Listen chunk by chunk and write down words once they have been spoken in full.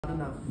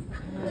Enough.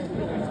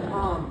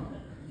 I'm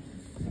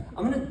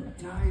going to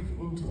dive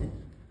into the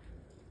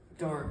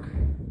dark,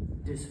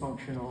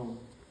 dysfunctional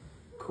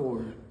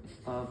core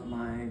of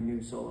my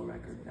new solo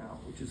record now,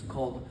 which is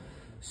called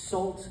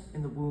Salt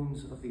in the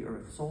Wounds of the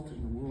Earth. Salt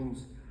in the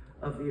Wounds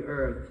of the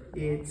Earth.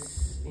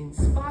 It's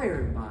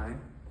inspired by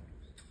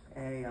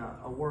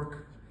a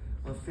work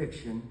of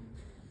fiction,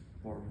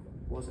 or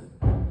was it?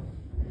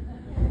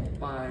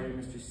 By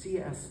Mr.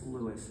 C.S.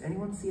 Lewis.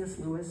 Anyone C.S.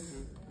 Lewis?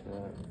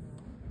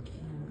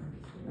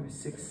 Maybe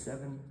 6,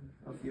 7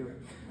 of you.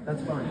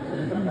 That's fine.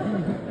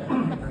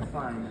 That's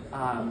fine.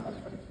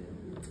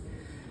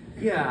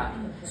 Yeah,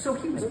 so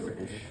he was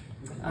British.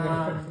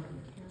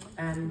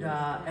 And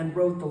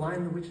wrote The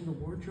Lion, the Witch, and the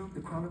Wardrobe,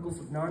 the Chronicles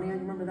of Narnia. You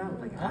remember that?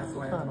 With like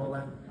Aslan and all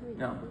that?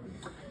 No.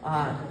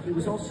 He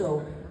was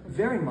also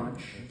very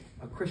much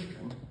a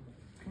Christian.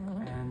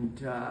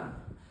 And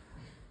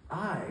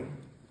I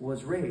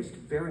was raised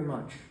very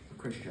much a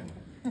Christian.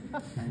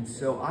 And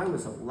so I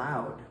was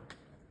allowed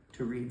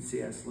to read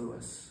C.S.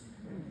 Lewis,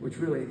 which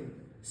really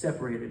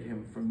separated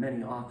him from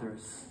many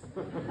authors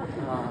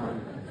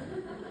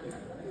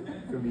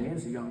for me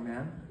as a young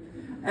man.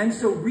 And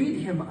so read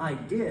him I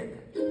did.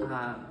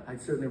 I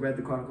certainly read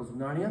the Chronicles of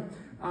Narnia,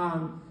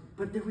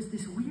 but there was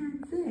this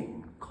weird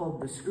thing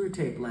called the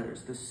Screwtape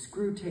Letters. The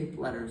Screwtape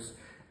Letters,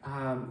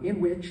 in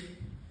which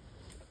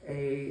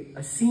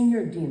a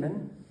senior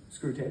demon,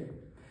 Screwtape,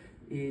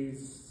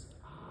 is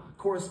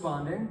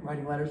corresponding,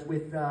 writing letters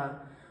with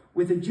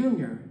a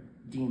junior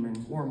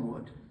demon,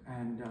 Wormwood,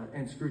 and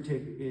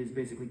Screwtape is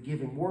basically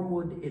giving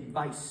Wormwood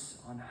advice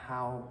on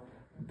how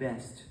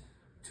best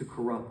to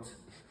corrupt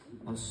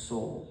a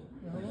soul,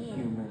 a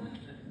human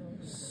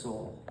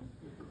soul,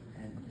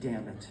 and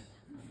damn it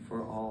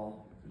for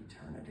all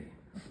eternity.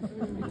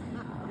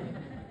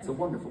 It's a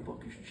wonderful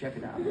book. You should check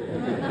it out.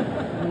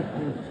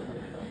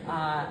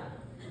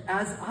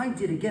 As I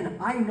did again,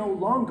 I no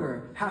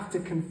longer have to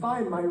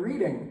confine my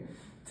reading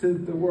to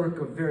the work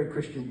of very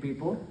Christian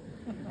people.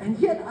 And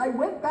yet I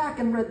went back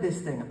and read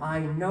this thing. I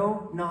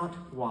know not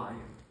why.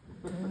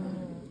 I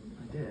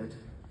did.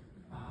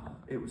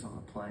 It was on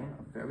a plane,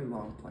 a very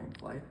long plane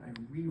flight. I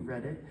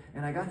reread it,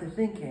 and I got to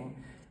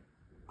thinking,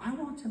 I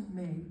want to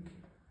make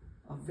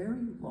a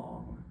very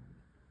long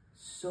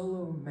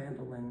solo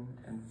mandolin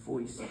and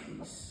voice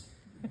piece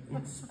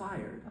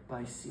inspired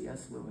by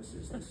C.S.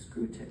 Lewis's The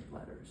Screwtape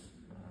Letters,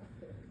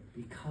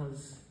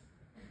 because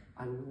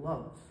I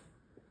love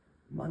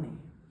money.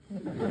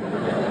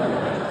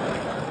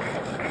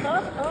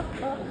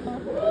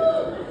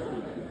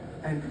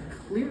 And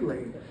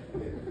clearly,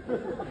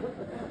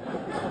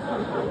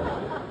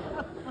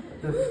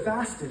 the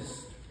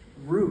fastest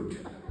route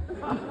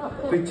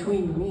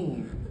between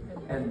me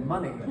and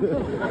money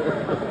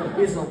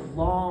is a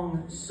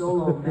long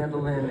solo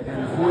mandolin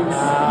and voice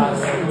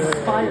piece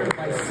inspired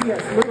by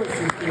C.S. Lewis's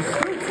The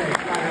Screwtape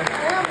Letters.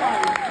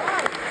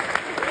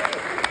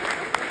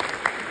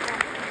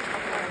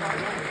 Am I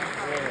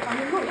right? I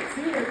mean, look,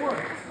 see, it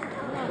worked.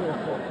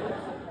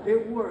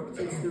 It worked.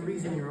 It's the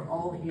reason you're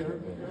all here.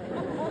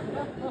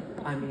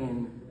 I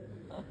mean,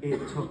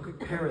 it took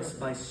Paris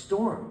by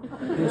storm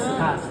this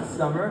past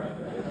summer.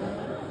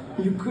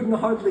 You couldn't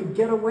hardly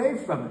get away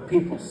from it.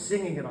 People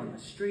singing it on the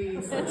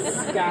streets,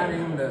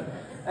 scatting the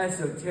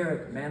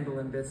esoteric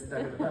mandolin bits.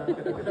 I love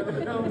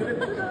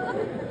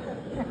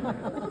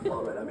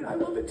it. I mean, I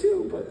love it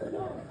too, but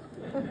no.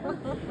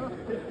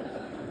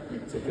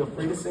 So feel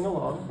free to sing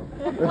along.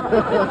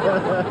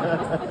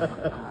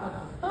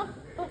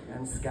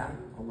 And scat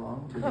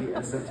along to the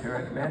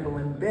esoteric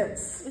mandolin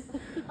bits.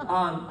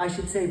 I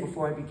should say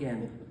before I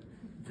begin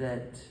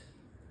that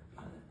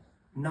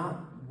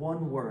not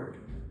one word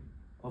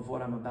of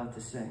what I'm about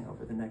to sing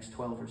over the next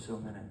 12 or so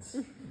minutes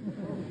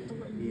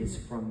is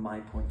from my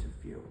point of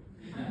view.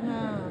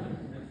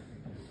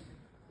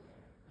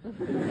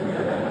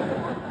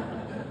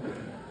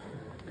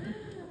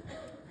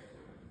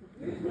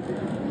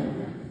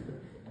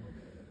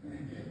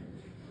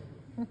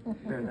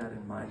 Bear that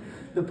in mind.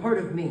 The part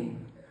of me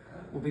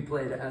will be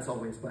played, as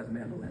always, by the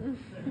mandolin.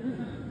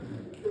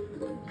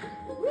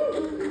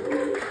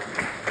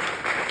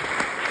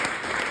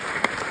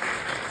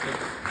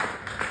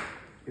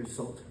 Here's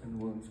Salt in the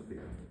Wounds of the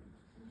Earth.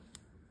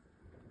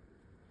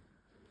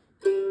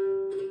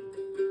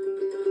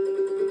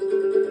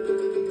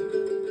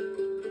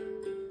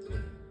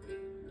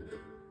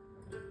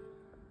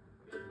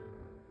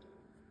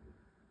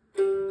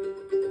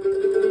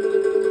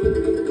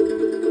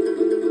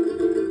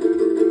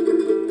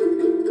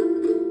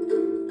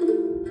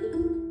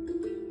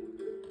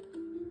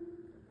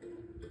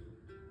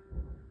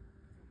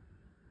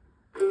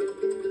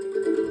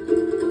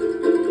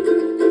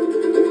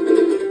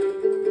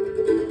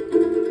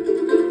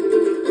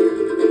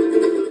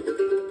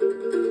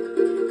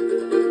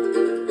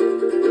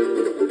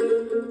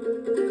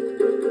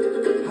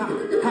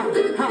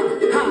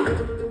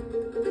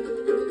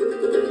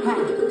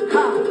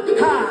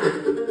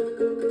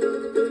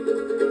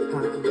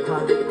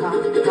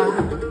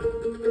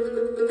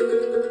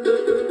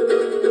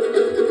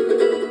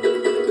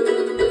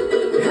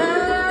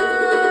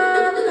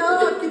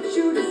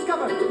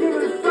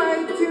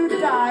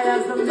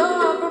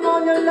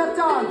 your left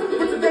arm,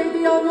 put the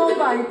baby on your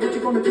right. What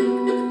you gonna do?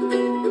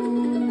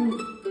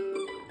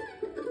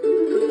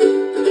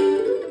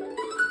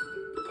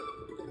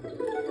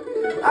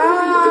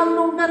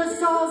 No better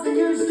souls than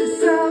used to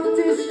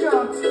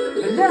self-destruct,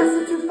 unless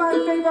that you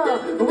find favor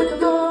with the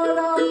Lord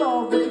of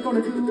love. What you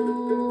gonna do?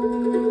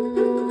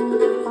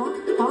 Huh?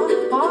 Huh?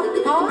 Huh?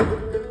 Huh?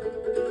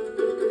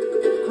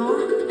 Huh?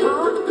 Huh?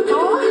 Huh?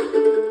 Huh?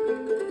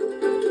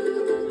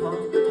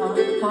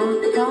 Huh?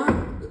 Huh? Huh?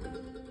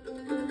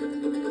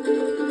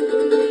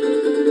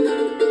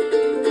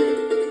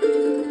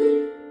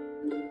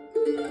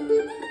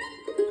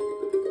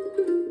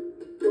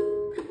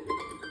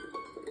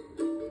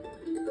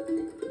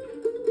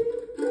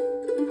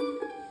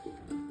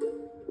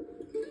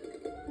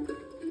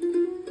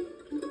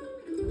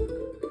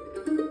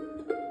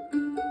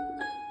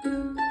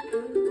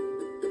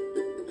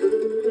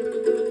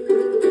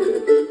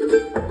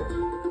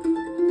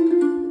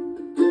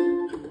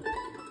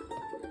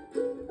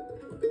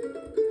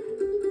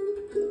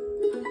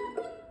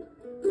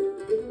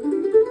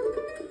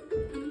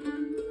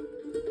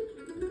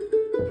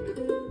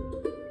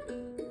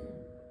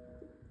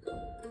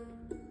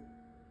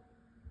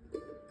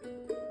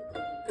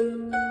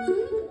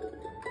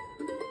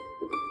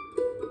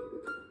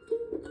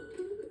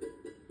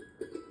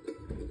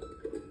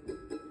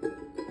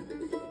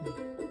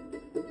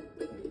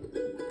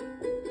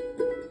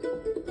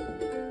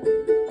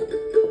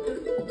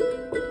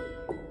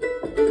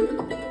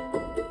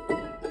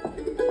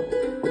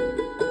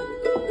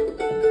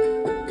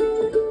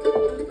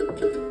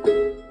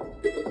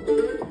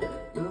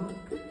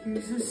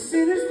 He's a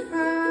sinner's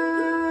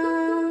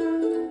path,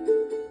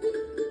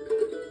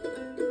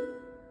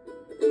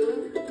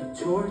 a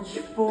torch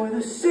for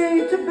the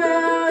saint to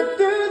bear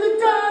through the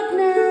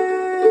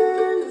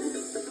darkness.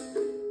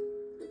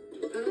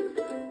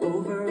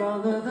 Over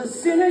all of the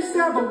sinners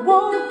that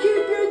won't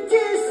keep your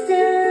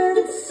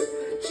distance.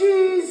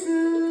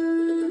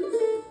 Jesus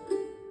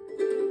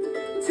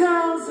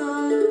tells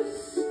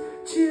us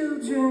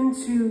children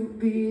to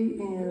be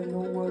in the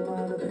world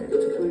out of it, to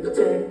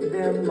protect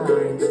their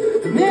minds.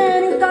 The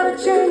men who thought of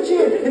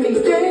changing in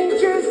these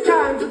dangerous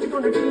times. What you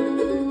gonna do?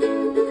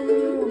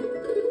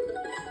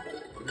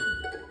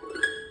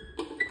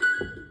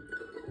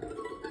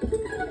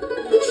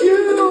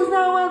 Choose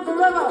now and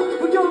forever,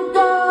 for you're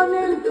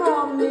running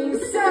from these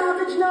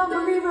savage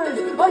non-believers.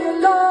 Oh, your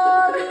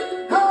Lord,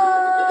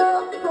 oh,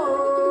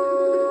 Lord.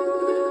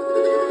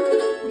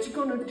 What you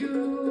gonna do?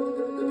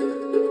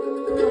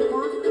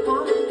 Huh?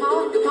 Huh?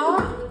 Huh? Huh?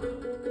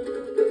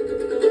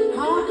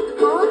 Huh?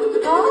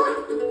 Huh?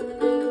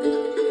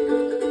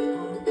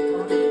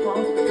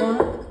 Huh?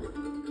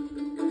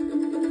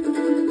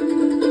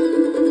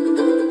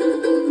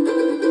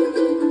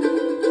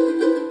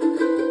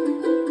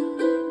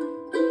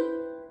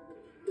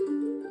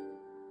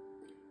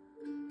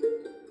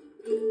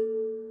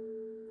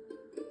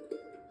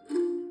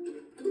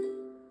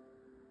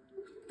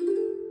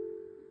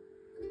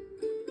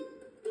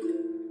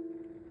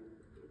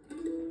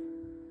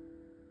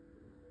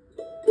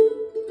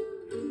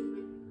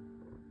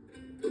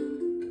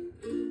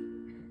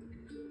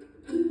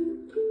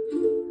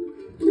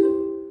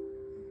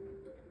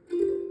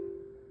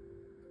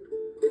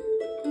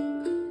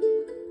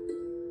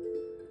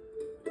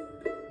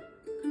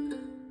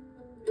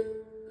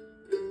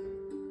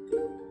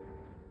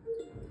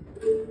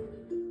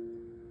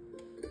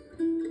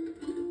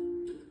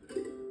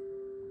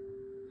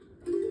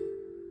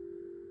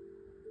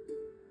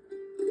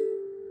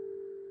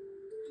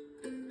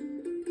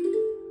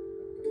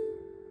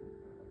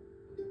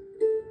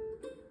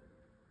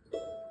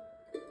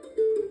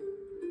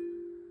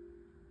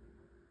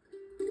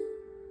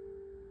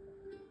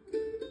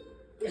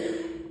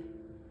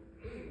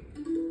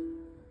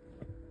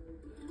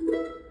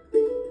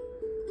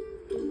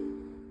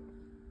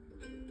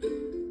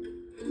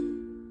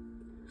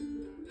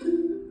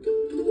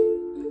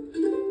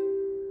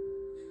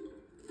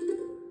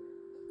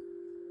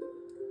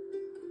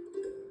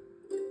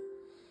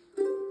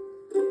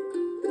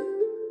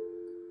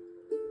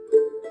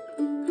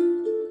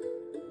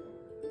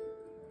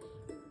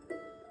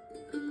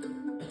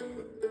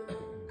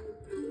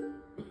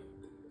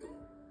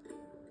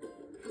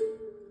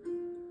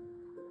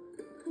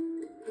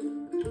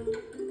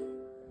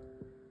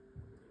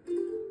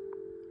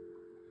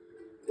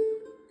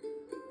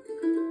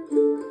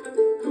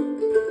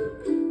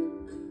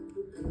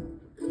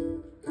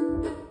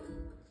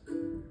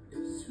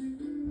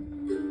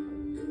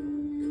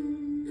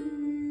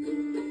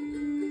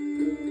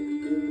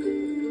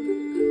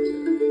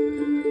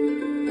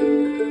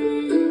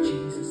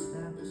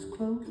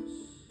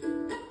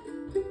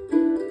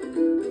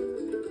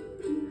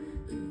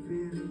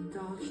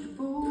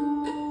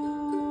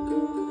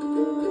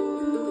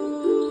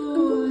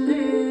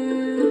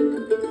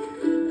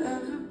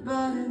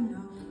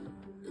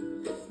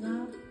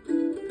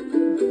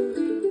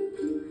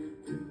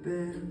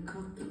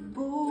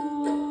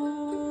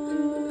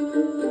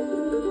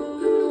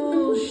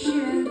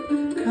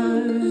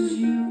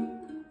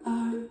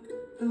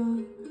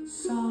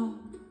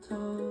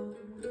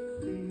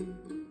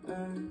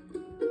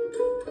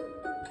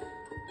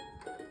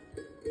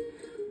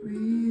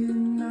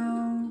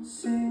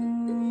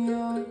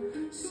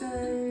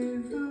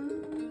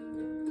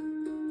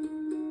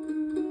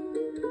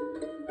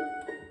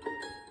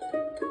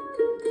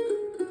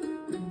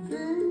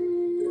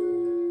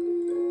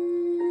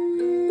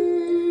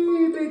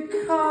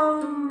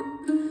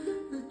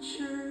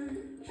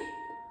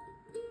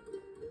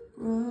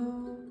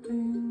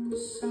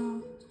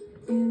 soft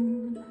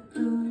in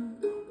the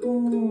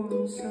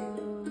warmth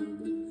of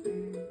the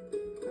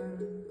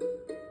earth.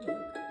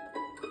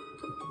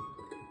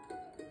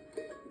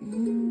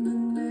 In the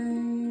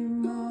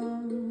name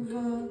of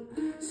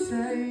a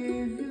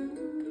Savior,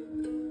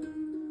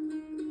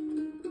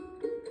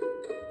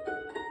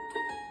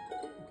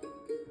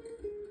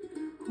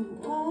 who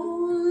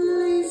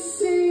only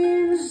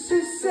seems to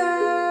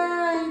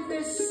say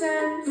the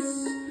sense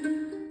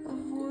of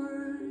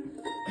words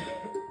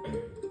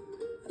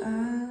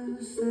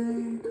as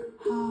they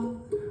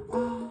hop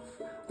off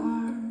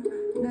our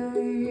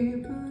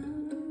neighbors.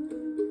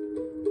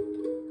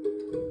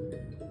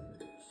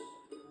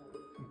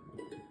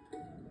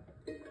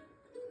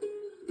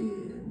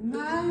 It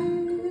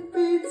might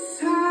be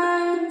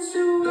time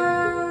to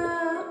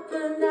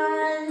weaponize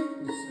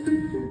the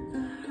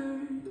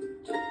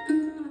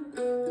hurt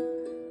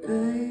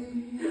they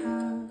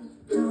have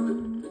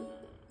done.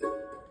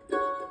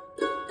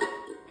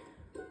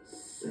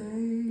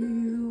 Say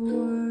the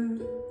word,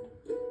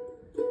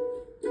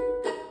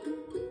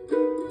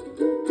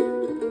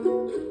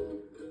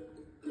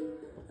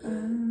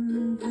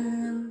 and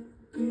they'll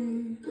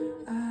be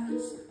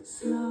as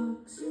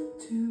slugs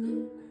to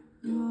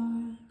your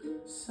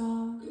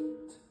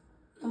salt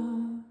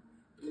of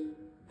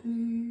the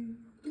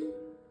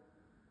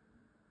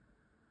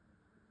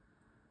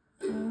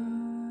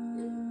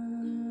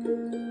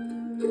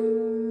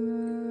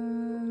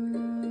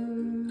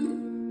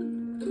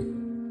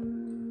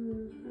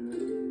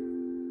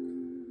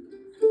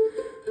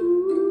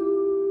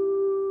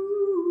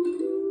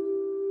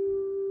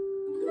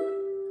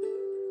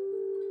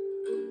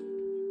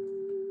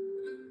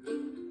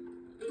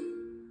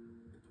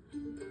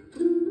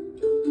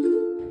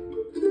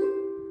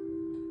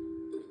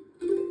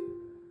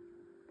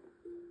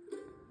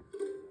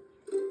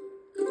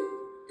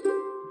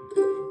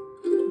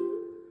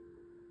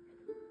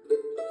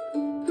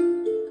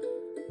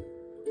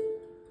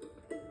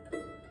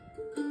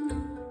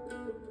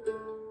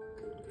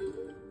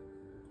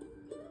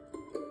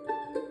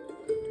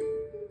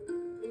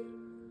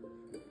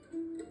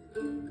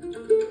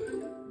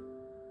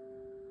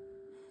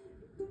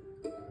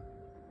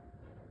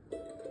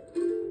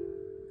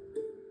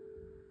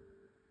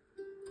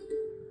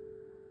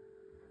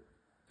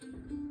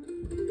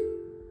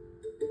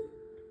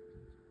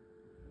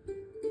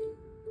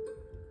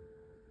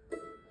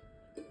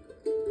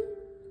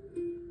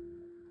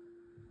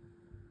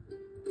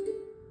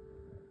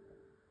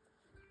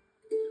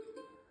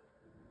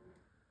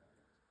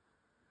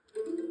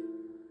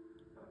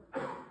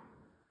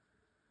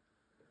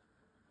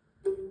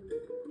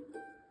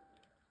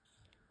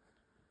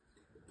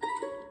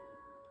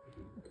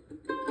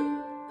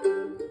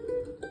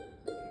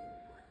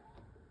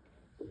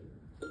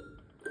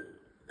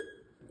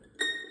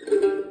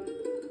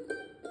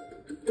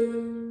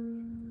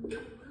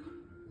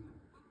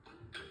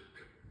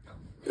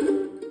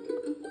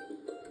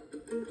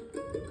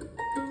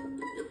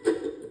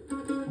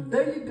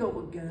there you go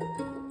again,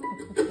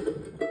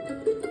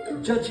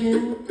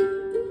 judging.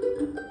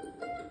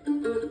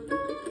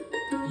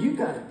 You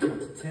gotta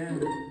count to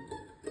 10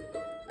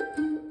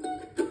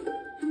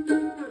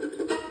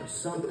 or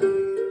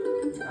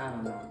something. I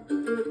don't know.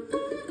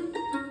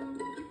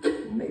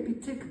 Maybe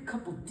take a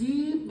couple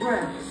deep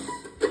breaths.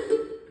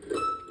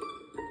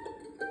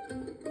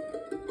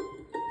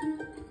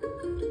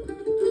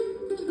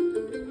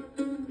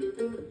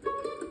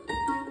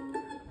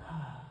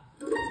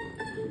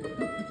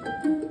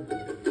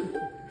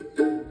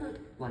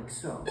 Like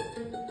so.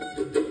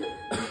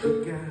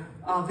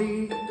 All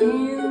the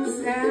ins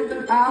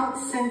and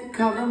outs and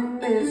color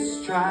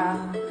mistrial,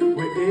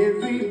 where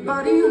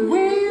everybody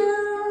wins.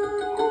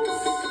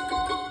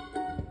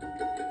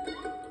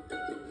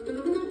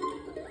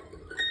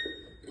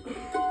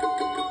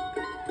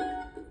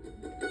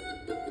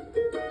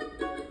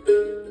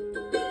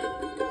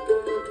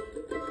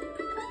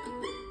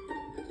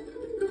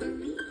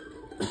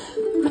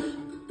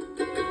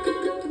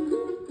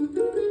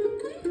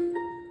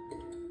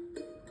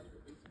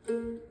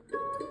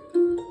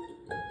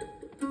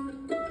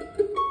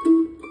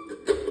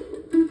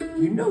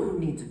 You know who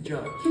needs a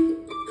judge?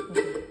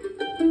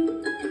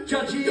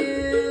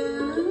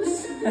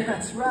 Judges!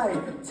 That's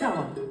right, tell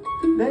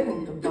them, they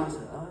ain't the boss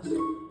of us.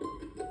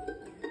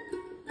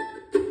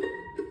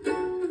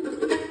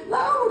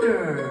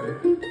 Louder!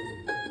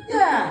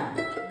 Yeah!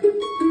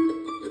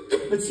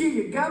 Let's hear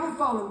your gavel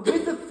falling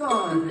with a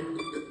thud.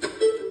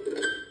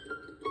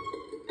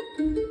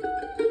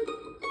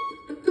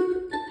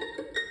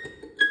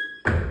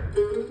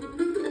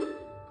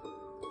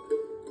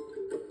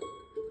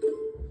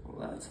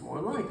 That's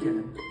more like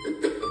it.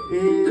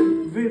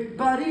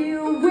 Everybody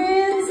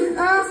wins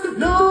as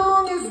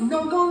long as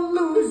no one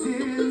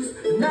loses,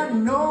 and that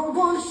no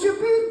one should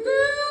be them.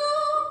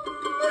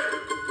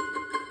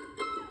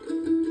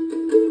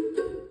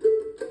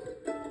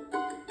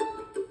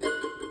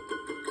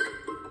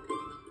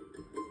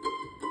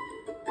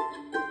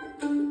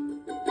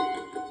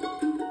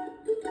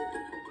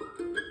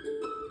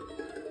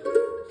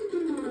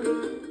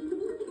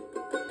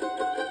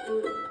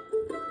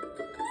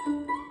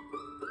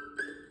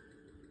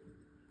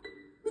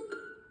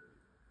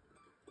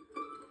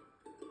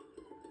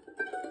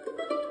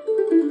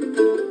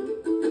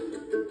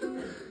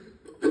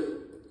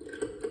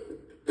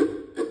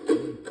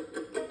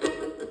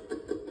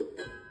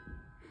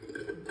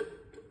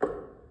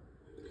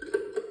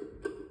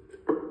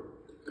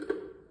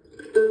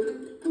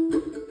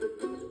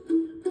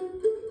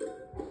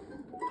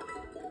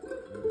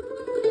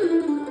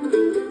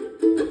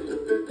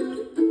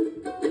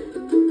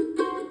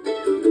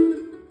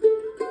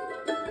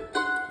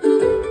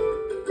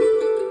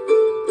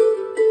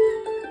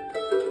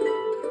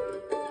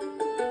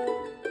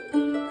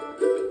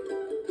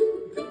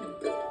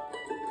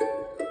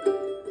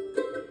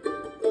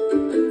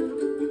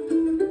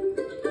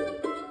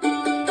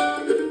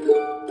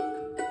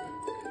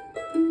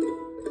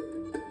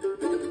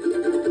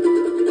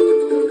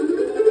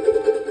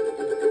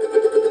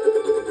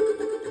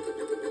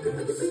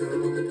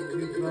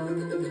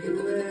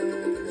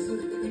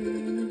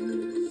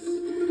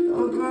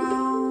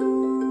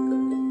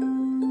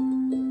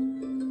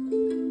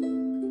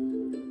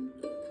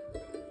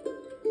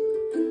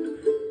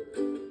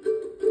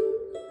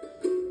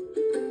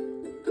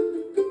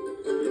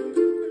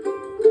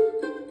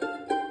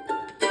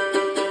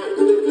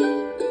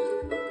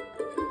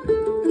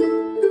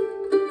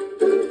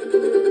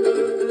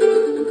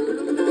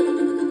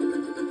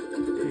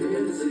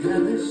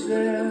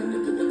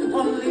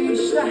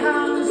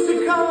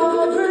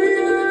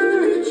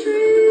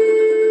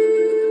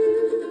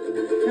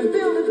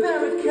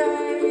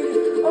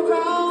 barricade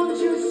around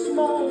your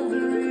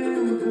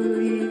smoldering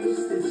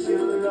beliefs that you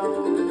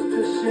love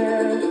to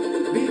share,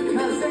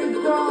 because they've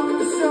grown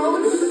so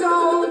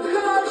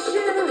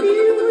cautionary.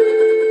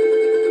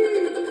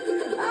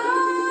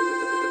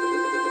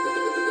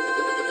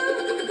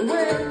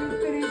 When you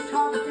finish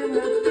harvesting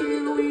the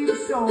field we've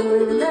sown,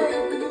 we'll lay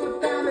for you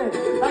a famine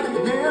like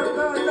you've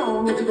never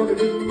known. What you gonna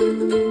do?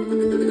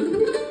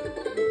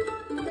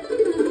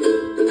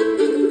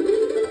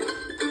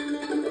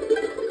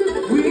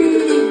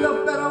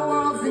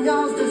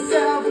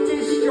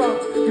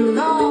 You'll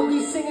all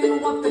be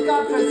singing what the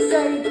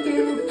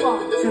godforsaken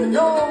flock, to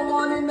no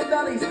one in the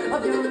bellies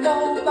of your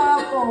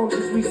mobile phones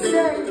as we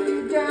say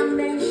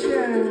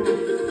damnation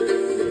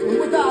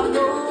with our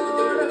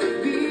Lord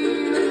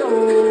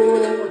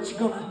below. What you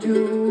gonna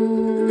do?